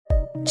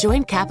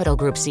Join Capital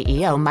Group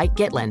CEO Mike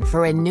Gitlin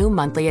for a new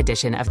monthly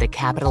edition of the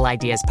Capital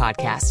Ideas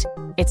Podcast.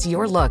 It's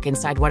your look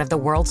inside one of the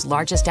world's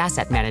largest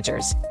asset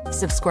managers.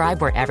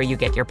 Subscribe wherever you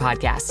get your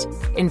podcasts.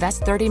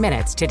 Invest 30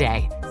 minutes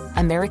today.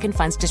 American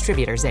Funds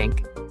Distributors,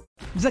 Inc.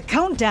 The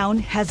countdown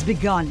has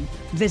begun.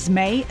 This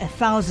May,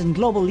 1,000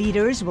 global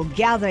leaders will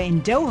gather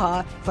in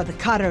Doha for the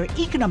Qatar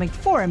Economic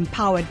Forum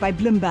powered by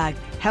Bloomberg,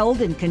 held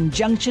in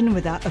conjunction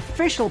with our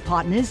official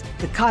partners,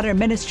 the Qatar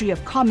Ministry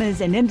of Commerce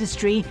and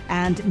Industry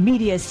and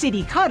Media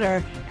City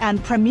Qatar,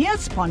 and premier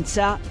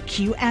sponsor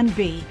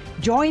Q&B.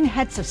 Join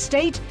heads of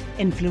state,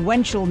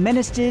 influential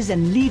ministers,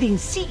 and leading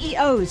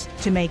CEOs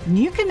to make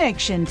new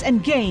connections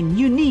and gain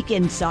unique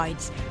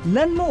insights.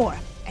 Learn more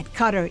at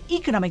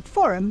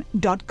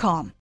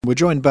QatarEconomicForum.com. We're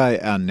joined by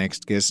our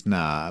next guest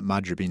now,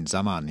 Mahjabeen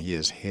Zaman. He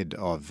is head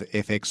of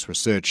FX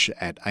research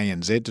at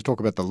ANZ to talk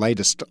about the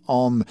latest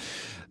on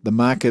the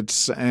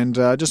markets. And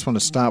I just want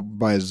to start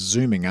by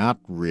zooming out,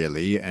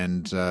 really,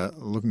 and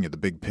looking at the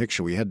big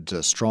picture. We had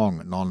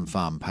strong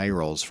non-farm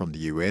payrolls from the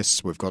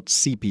US. We've got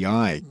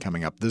CPI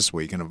coming up this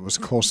week, and it was,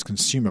 of course,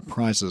 consumer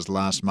prices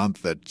last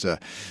month that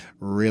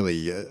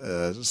really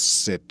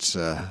set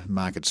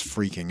markets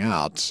freaking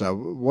out. So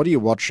what are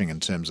you watching in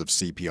terms of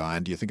CPI,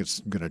 and do you think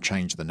it's going to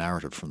change the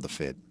narrative from the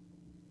Fed?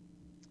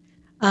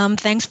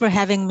 Thanks for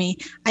having me.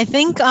 I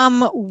think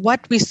what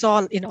we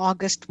saw in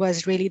August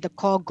was really the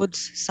core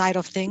goods side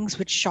of things,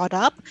 which shot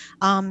up.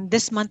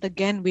 This month,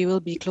 again, we will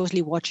be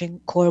closely watching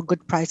core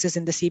good prices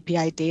in the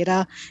CPI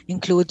data,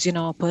 includes,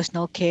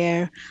 personal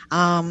care.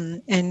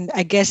 And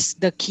I guess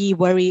the key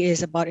worry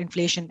is about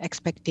inflation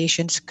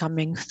expectations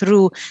coming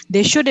through.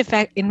 They should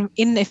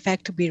in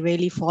effect be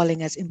really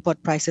falling as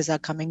import prices are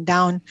coming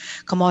down.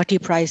 Commodity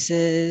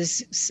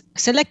prices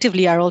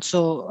selectively are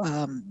also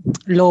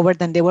lower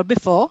than they were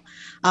before.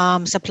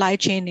 Supply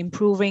chain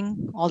improving,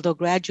 although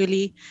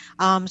gradually.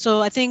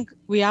 So I think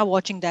we are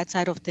watching that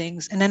side of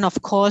things. And then,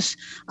 of course,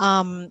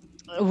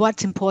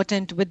 what's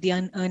important with the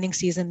earnings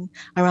season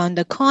around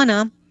the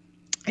corner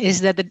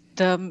is that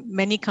the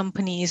many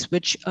companies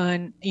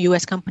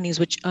U.S. companies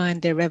which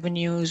earn their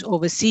revenues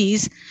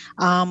overseas,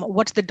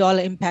 what's the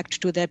dollar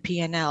impact to their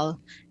P&L?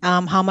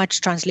 How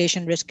much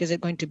translation risk is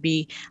it going to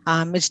be?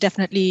 It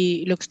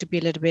definitely looks to be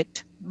a little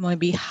bit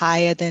maybe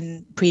higher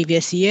than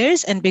previous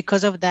years. And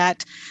because of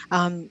that,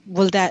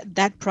 will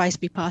that price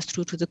be passed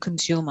through to the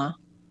consumer?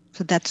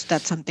 So that's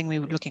something we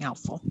were looking out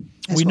for.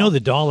 We know the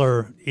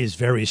dollar is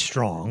very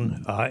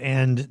strong,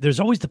 and there's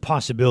always the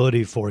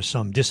possibility for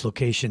some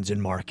dislocations in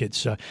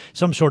markets,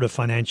 some sort of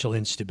financial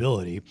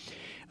instability.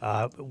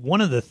 One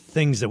of the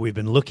things that we've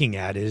been looking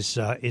at is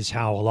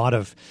how a lot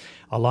of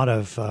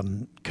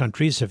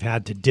countries have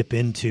had to dip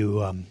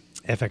into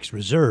FX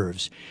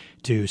reserves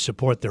to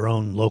support their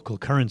own local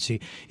currency.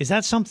 Is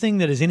that something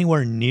that is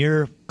anywhere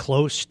near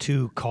close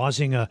to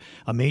causing a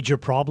major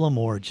problem,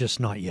 or just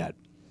not yet?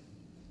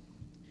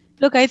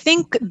 Look, I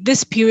think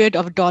this period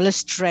of dollar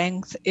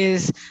strength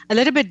is a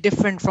little bit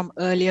different from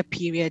earlier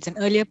periods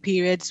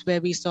where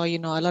we saw, a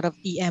lot of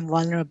EM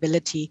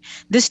vulnerability.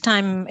 This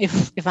time,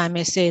 if I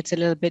may say, it's a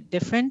little bit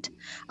different.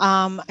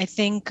 I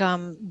think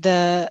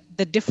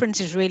the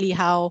difference is really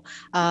how,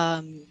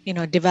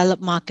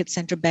 developed market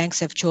central banks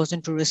have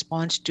chosen to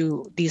respond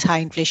to these high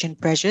inflation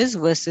pressures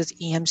versus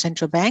EM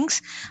central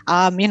banks.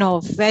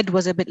 Fed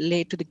was a bit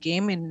late to the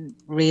game in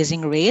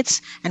raising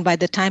rates. And by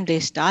the time they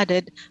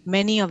started,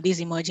 many of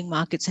these emerging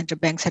market central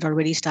banks had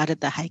already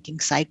started the hiking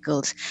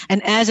cycles.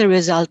 And as a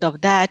result of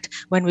that,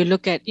 when we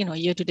look at,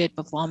 year-to-date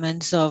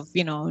performance of,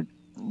 the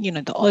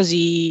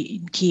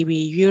Aussie, Kiwi,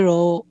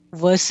 Euro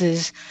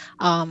versus,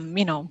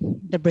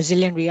 the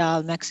Brazilian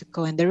Real,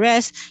 Mexico, and the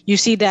rest, you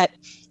see that,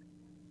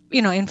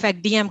 in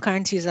fact, DM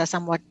currencies are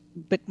somewhat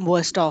bit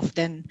worse off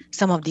than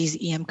some of these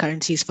EM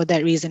currencies for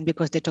that reason,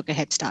 because they took a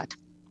head start.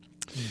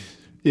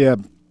 Yeah.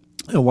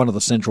 One of the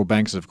central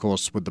banks, of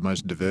course, with the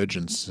most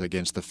divergence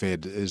against the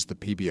Fed is the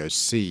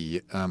PBOC.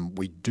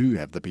 We do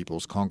have the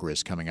People's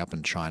Congress coming up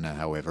in China,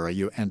 however. Are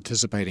you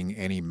anticipating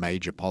any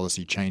major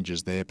policy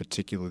changes there,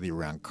 particularly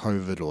around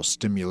COVID or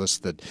stimulus,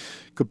 that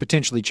could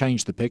potentially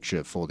change the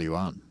picture for the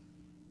yuan?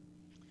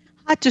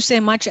 Hard to say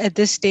much at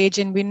this stage,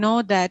 and we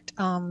know that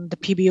the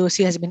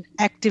PBOC has been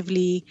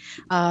actively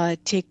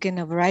taking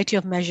a variety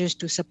of measures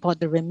to support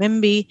the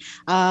renminbi.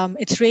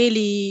 It's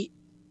really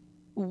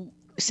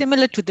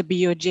similar to the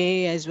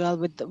BOJ as well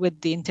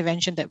with the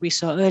intervention that we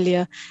saw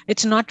earlier.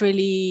 It's not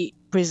really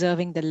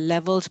preserving the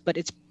levels, but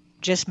it's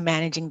just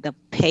managing the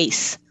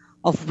pace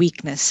of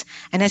weakness.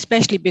 And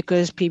especially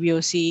because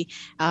PBOC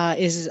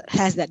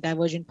has that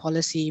divergent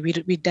policy,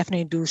 we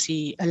definitely do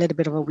see a little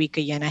bit of a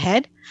weaker yen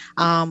ahead,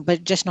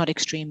 but just not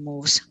extreme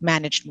moves,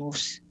 managed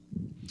moves.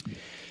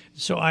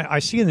 So I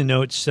see in the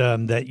notes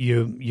that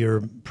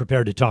you're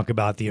prepared to talk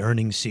about the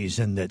earnings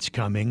season that's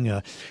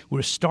coming.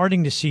 We're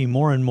starting to see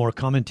more and more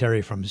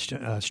commentary from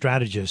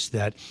strategists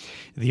that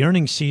the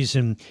earnings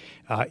season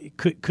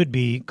could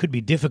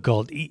be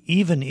difficult,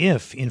 even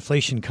if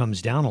inflation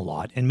comes down a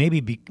lot, and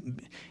maybe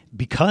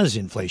because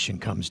inflation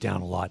comes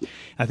down a lot.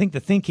 I think the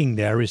thinking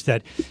there is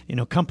that,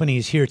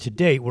 companies here to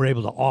date were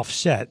able to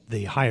offset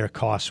the higher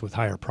costs with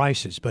higher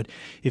prices. But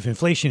if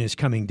inflation is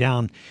coming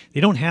down, they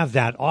don't have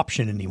that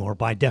option anymore.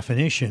 By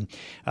definition,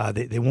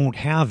 they won't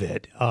have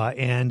it.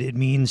 And it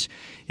means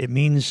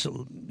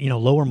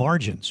lower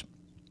margins.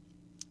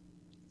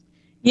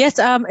 Yes,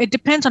 it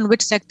depends on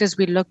which sectors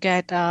we look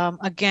at.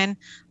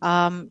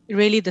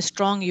 Really the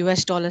strong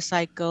US dollar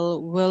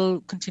cycle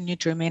will continue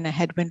to remain a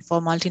headwind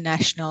for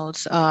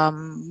multinationals.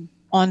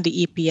 On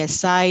the EPS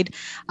side,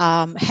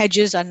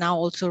 hedges are now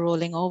also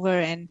rolling over,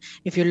 and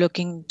if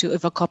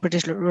a corporate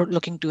is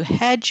looking to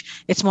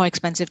hedge, it's more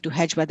expensive to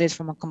hedge, whether it's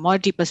from a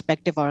commodity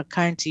perspective or a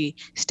currency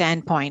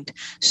standpoint.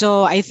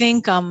 So I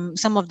think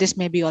some of this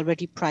may be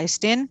already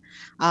priced in.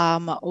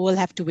 We'll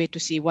have to wait to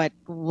see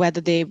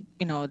whether they,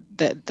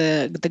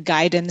 the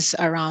guidance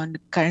around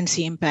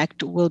currency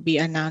impact will be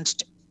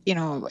announced,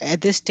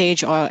 at this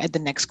stage or at the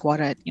next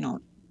quarter,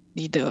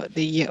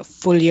 the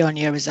full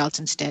year-on-year results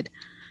instead.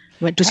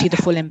 To see the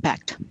full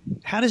impact.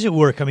 How does it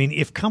work? I mean,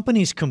 if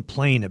companies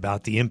complain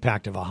about the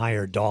impact of a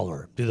higher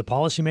dollar, do the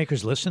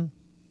policymakers listen?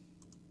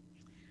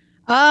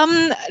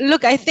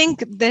 Look, I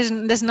think there's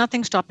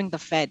nothing stopping the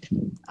Fed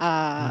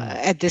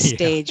at this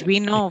stage. We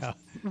know,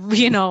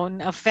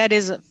 Fed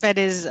is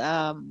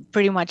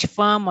pretty much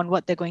firm on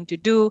what they're going to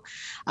do.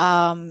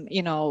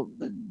 The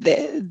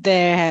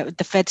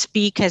Fed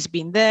speak has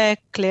been there,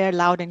 clear,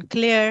 loud and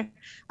clear.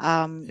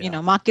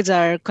 Markets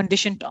are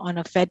conditioned on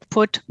a Fed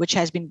put, which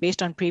has been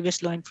based on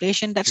previous low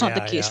inflation. That's not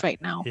the case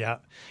right now. Yeah.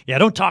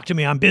 Don't talk to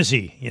me. I'm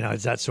busy.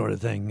 It's that sort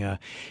of thing.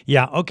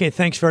 Okay.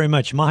 Thanks very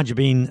much.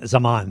 Mahjabeen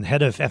Zaman,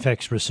 head of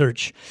FX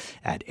research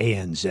at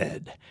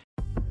ANZ.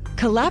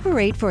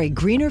 Collaborate for a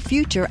greener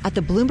future at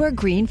the Bloomberg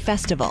Green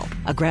Festival,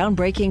 a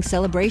groundbreaking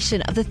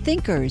celebration of the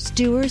thinkers,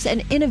 doers,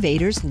 and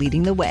innovators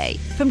leading the way.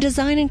 From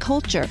design and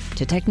culture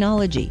to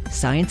technology,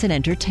 science, and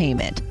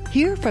entertainment.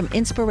 Hear from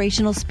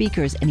inspirational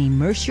speakers and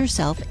immerse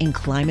yourself in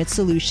climate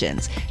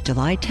solutions.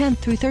 July 10th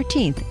through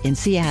 13th in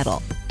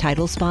Seattle.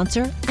 Title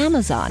sponsor,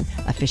 Amazon.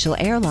 Official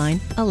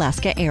airline,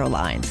 Alaska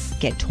Airlines.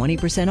 Get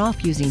 20%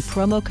 off using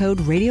promo code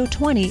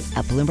radio20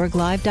 at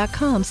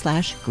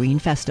BloombergLive.com/Green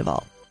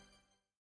Festival.